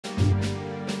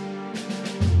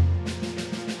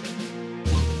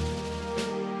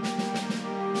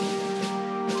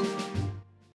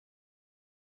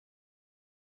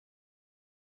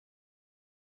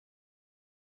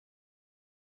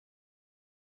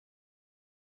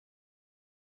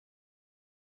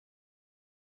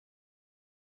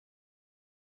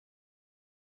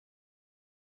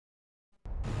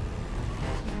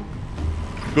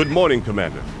Good morning,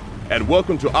 Commander, and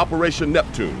welcome to Operation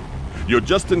Neptune. You're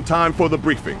just in time for the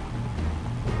briefing.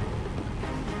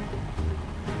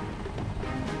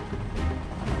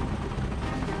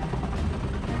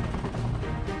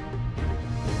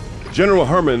 General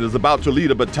Herman is about to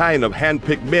lead a battalion of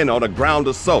hand-picked men on a ground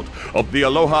assault of the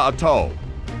Aloha Atoll.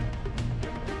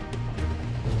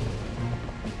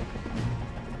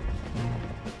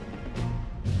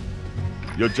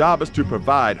 Your job is to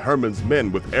provide Herman's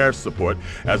men with air support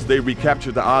as they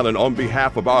recapture the island on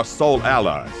behalf of our sole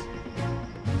allies.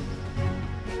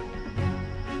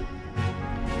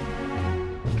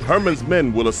 Herman's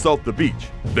men will assault the beach,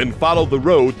 then follow the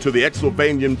road to the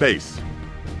Exylvanian base.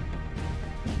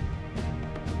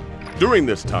 During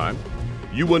this time,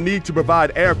 you will need to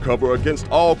provide air cover against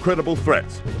all credible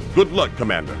threats. Good luck,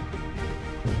 Commander.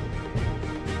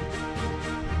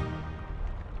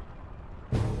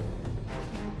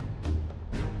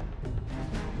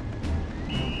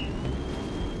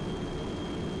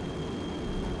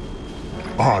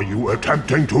 Are you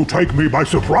attempting to take me by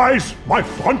surprise, my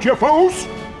frontier foes?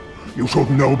 You should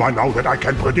know by now that I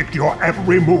can predict your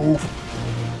every move.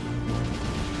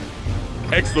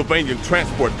 Exylvanian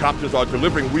transport copters are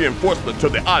delivering reinforcement to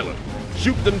the island.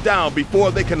 Shoot them down before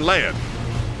they can land.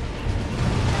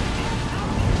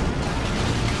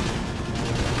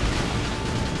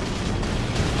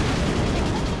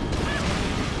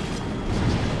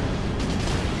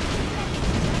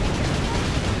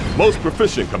 Most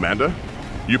proficient, Commander.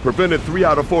 You prevented 3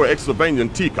 out of 4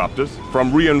 Exylvanian T-copters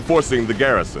from reinforcing the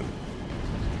garrison.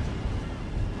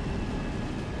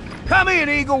 Come in,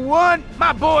 Eagle One!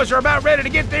 My boys are about ready to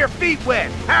get their feet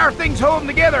wet. How are things holding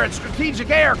together at Strategic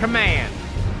Air Command?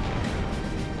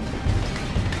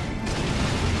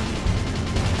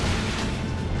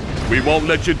 We won't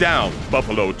let you down,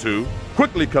 Buffalo 2.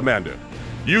 Quickly, Commander.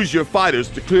 Use your fighters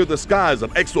to clear the skies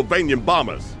of Exylvanian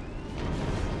bombers.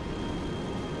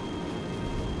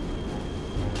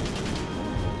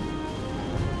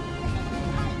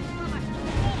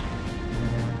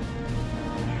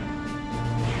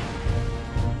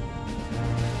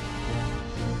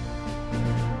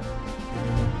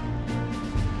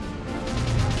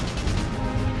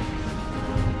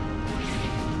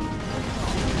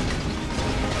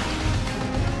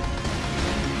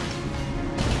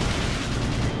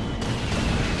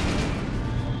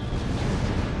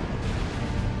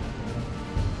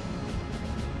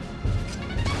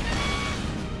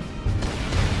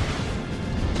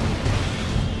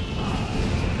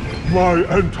 My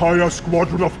entire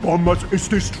squadron of bombers is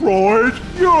destroyed.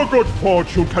 Your good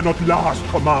fortune cannot last,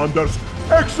 commanders.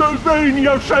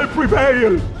 Exylvania shall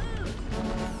prevail.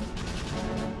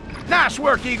 Nice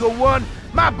work, Eagle One.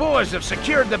 My boys have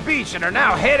secured the beach and are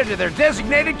now headed to their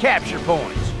designated capture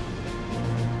points.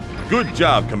 Good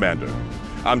job, Commander.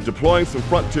 I'm deploying some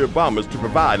frontier bombers to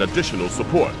provide additional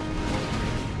support.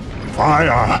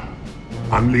 Fire!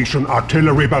 Unleash an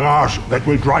artillery barrage that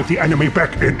will drive the enemy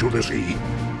back into the sea.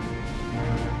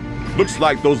 Looks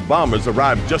like those bombers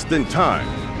arrived just in time.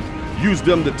 Use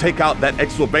them to take out that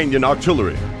Exylvanian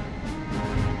artillery.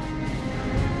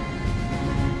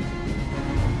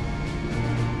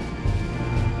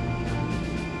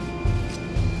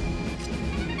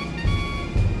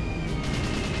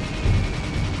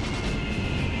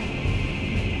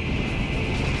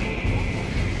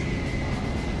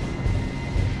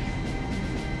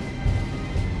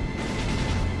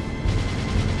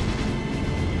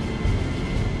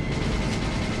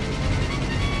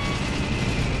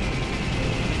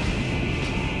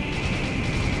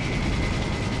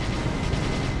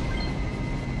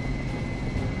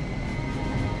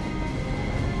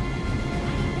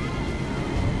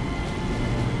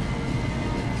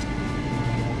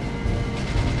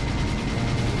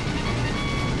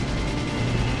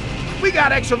 We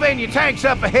got Exylvania tanks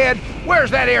up ahead.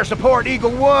 Where's that air support,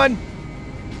 Eagle One?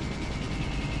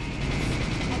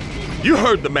 You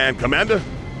heard the man, Commander.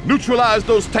 Neutralize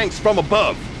those tanks from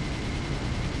above.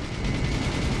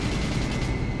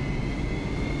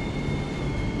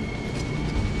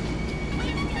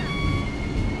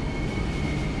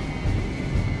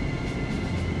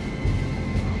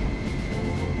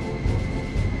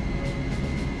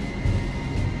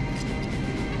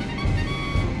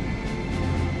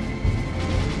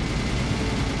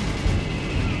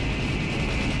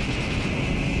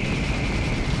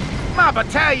 My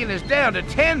battalion is down to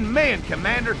 10 men,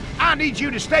 Commander. I need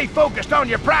you to stay focused on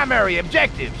your primary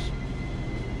objectives.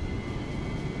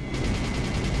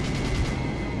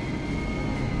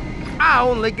 I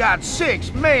only got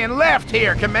 6 men left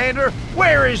here, Commander.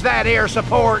 Where is that air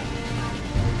support?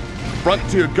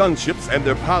 Frontier gunships and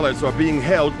their pilots are being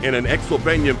held in an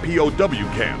Exylvanian POW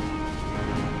camp.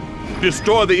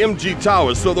 Destroy the MG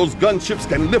towers so those gunships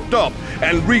can lift off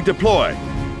and redeploy.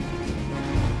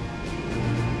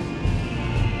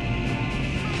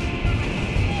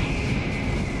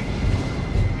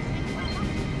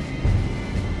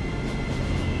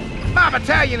 My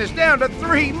battalion is down to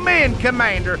 3 men,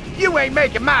 Commander. You ain't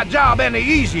making my job any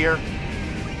easier.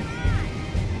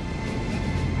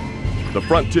 The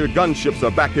Frontier gunships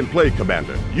are back in play,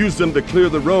 Commander. Use them to clear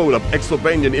the road of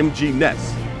Exylvanian MG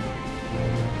nests.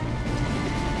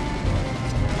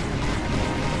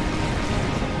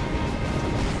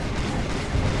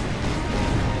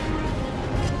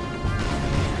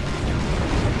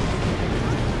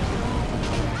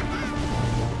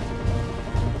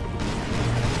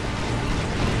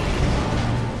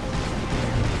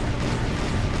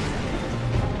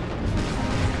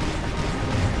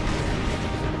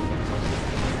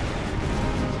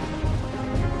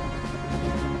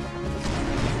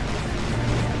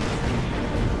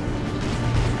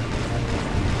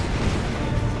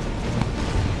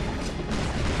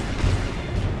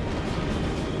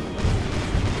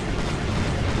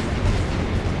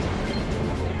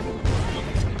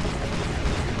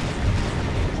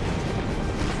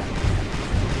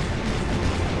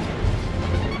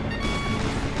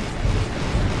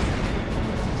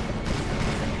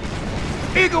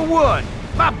 Eagle 1,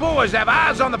 my boys have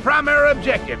eyes on the primary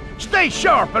objective. Stay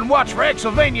sharp and watch for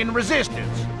Exylvanian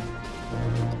resistance.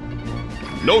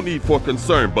 No need for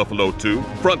concern, Buffalo 2.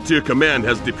 Frontier Command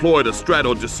has deployed a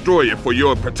strato destroyer for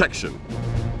your protection.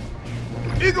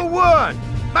 Eagle 1,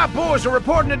 my boys are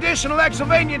reporting additional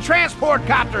Exylvanian transport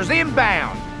copters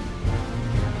inbound.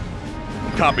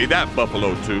 Copy that,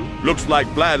 Buffalo 2. Looks like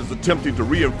Vlad is attempting to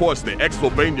reinforce the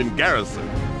Exylvanian garrison.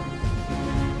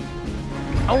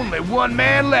 Only 1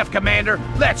 man left, Commander.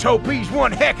 Let's hope he's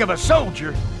one heck of a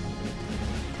soldier.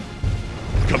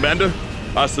 Commander,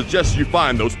 I suggest you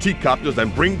find those T-copters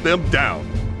and bring them down.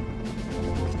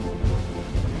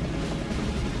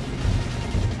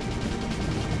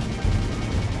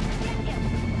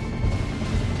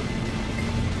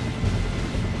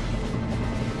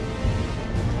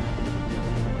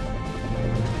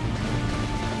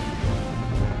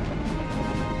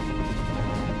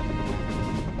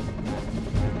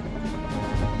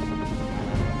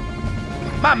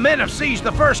 My men have seized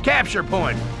the first capture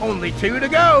point. Only 2 to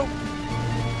go.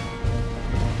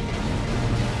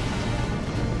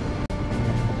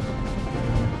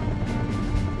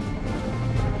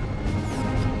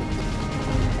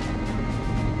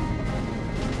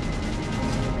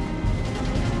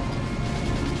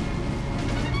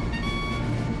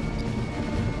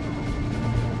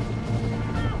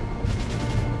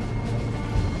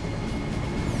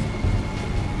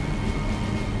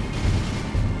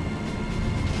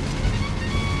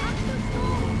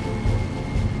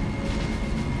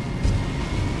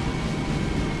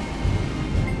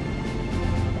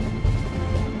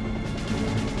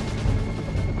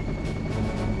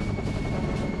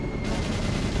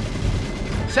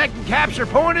 Second capture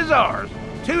point is ours.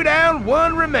 2 down,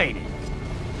 1 remaining.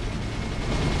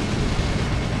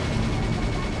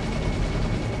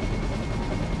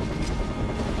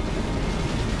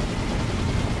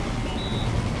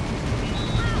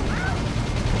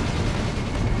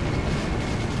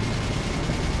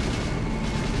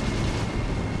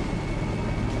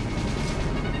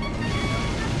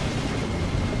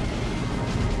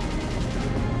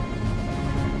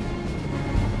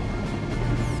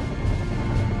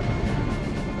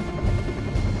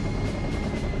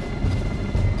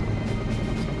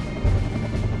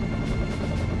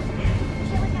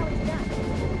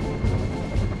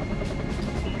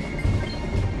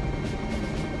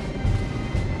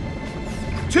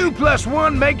 Two plus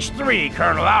 1 makes 3,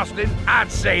 Colonel Austin.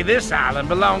 I'd say this island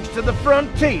belongs to the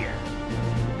Frontier.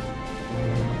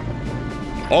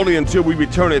 Only until we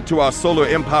return it to our Solar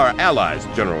Empire allies,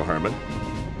 General Herman.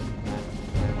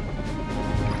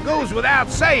 Goes without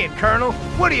saying, Colonel.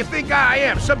 What do you think I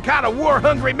am, some kind of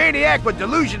war-hungry maniac with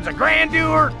delusions of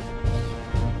grandeur?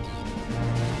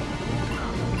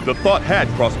 The thought had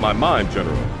crossed my mind,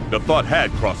 General. The thought had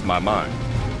crossed my mind.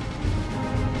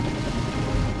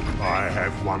 I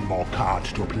have one more card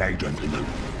to play, gentlemen.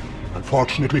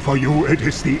 Unfortunately for you, it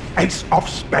is the Ace of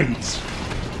Spades.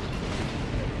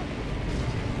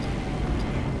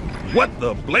 What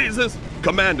the blazes?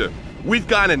 Commander, we've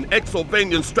got an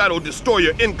Exylvanian strato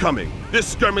destroyer incoming. This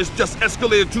skirmish just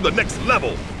escalated to the next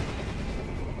level.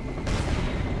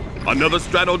 Another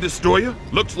strato destroyer?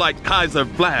 Looks like Kaiser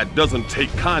Vlad doesn't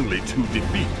take kindly to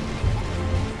defeat.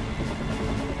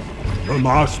 The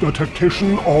master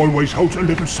tactician always holds a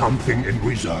little something in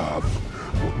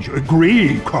reserve. Wouldn't you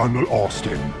agree, Colonel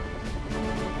Austin?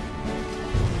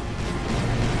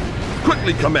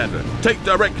 Quickly, Commander, take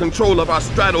direct control of our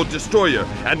straddle destroyer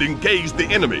and engage the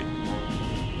enemy.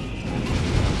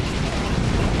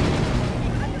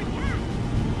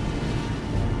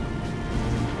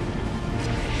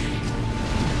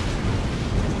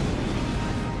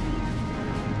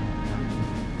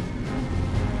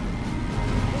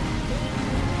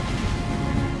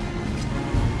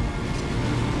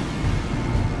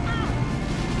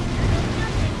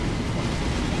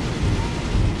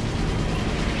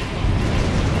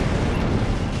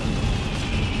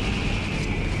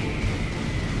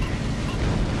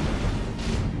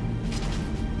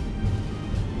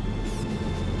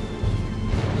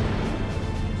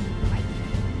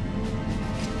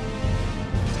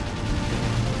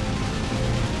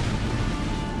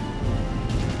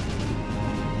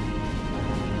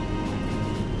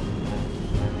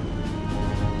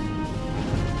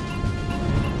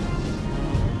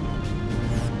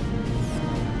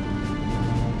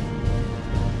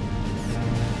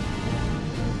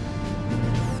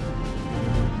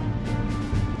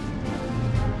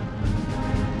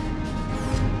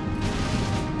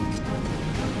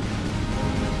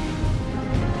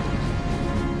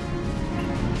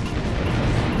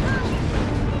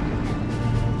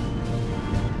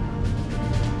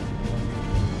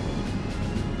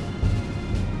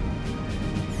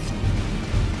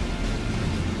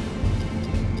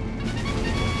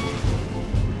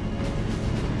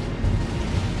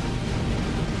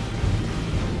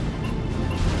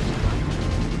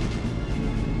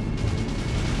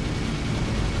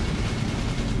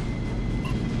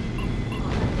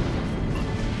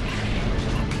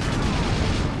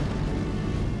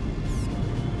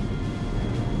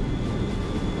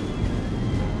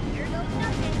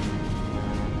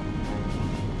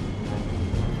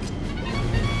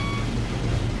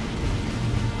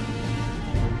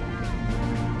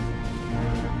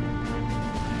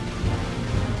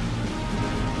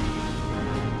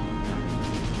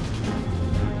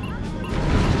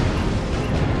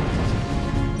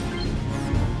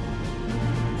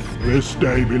 This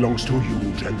day belongs to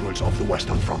you, generals of the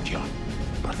Western Frontier.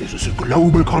 But this is a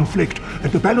global conflict,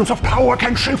 and the balance of power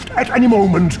can shift at any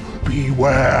moment.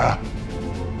 Beware!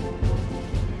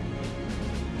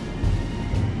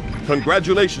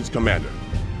 Congratulations, Commander.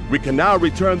 We can now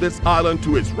return this island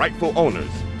to its rightful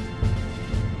owners.